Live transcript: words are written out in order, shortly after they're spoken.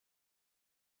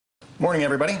Morning,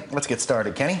 everybody. Let's get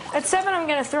started. Kenny? At 7, I'm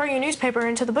going to throw your newspaper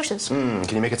into the bushes. Can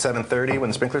you make it 7:30 when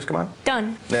the sprinklers come on?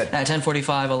 Done. Ned? At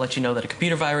 10:45, I'll let you know that a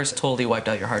computer virus totally wiped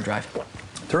out your hard drive.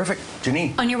 Terrific.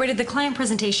 Janine? On your way to the client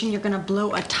presentation, you're going to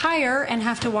blow a tire and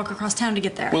have to walk across town to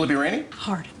get there. Will it be raining?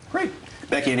 Hard. Great.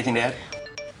 Becky, anything to add?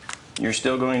 You're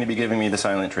still going to be giving me the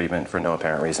silent treatment for no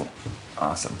apparent reason.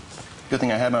 Awesome. Good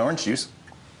thing I had my orange juice.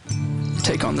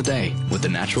 Take on the day with the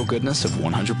natural goodness of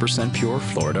 100% pure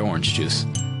Florida orange juice.